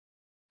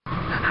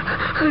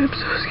I'm so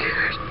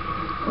scared.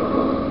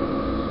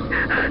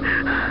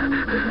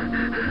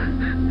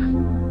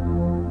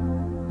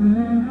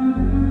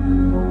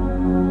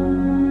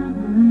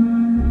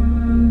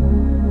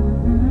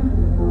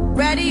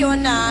 Ready or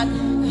not,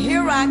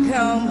 here I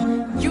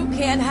come. You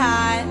can't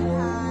hide.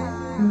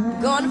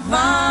 Gonna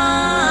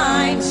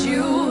find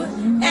you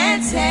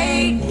and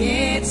take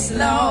it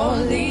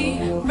slowly.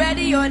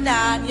 Ready or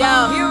not, here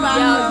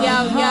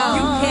I come.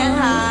 You can't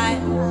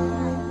hide.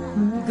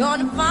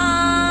 Gonna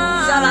find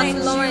Shout out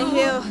to Lauren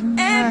Hill.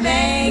 And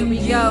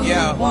make you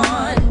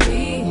want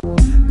me.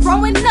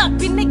 Growing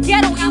up in the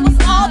ghetto, it was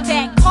all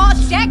that.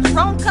 Cars jacked,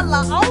 wrong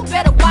color on,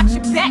 better watch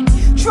your back.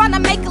 Trying to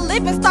make a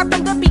living, start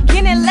from the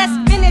beginning. Let's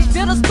finish,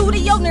 build a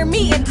studio near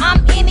me and I'm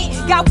in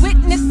it. Got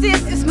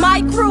witnesses, it's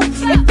my crew.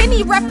 If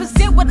any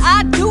represent what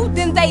I do,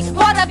 then they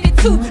part of it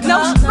too.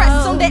 No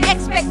stress on the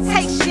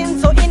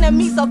expectations or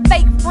enemies or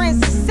fake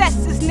friends. Success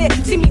is near,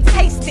 see me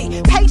taste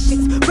it.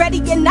 Patience, ready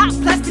and not,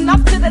 blasting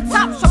off to the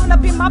top. Showing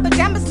up in my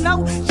pajamas,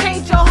 no,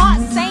 change your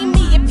heart. Same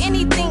me, if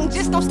anything,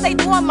 just don't stay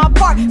doing my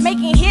part.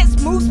 Making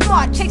hits, move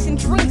smart, chasing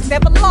dreams,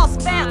 never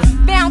lost,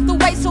 found the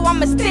way, so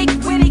I'ma stick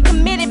with it.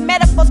 Committed,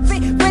 metaphor,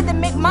 spit,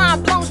 rhythmic,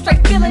 mind blown,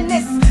 straight feeling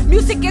this.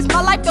 Music is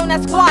my life, don't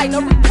ask why,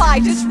 no reply,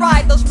 just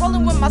ride. Those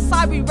rolling with my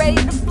side, we ready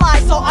to fly.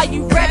 So are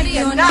you ready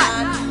or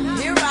not?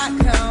 Here I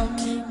come,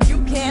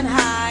 you can't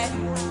hide.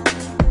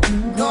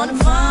 Gonna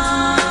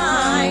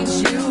find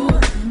you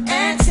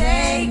and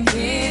take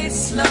it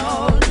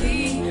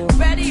slowly.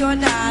 Ready or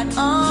not,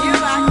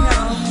 here I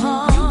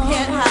come, you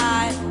can't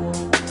hide.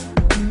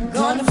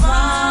 Gonna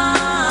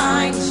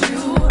find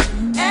you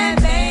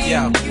and make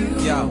you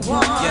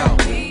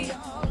want me.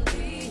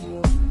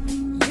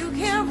 You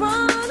can't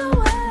run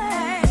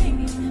away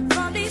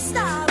from these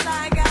stars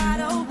I got,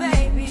 oh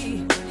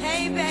baby.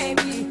 Hey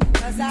baby,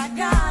 'cause I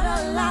got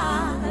a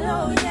lot,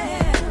 oh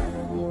yeah.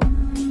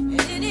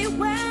 And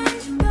anywhere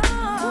you go,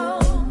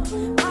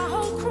 my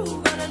whole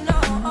crew gonna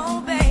know,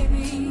 oh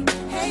baby.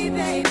 Hey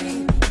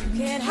baby, you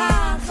can't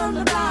hide from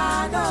the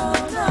bag,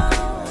 oh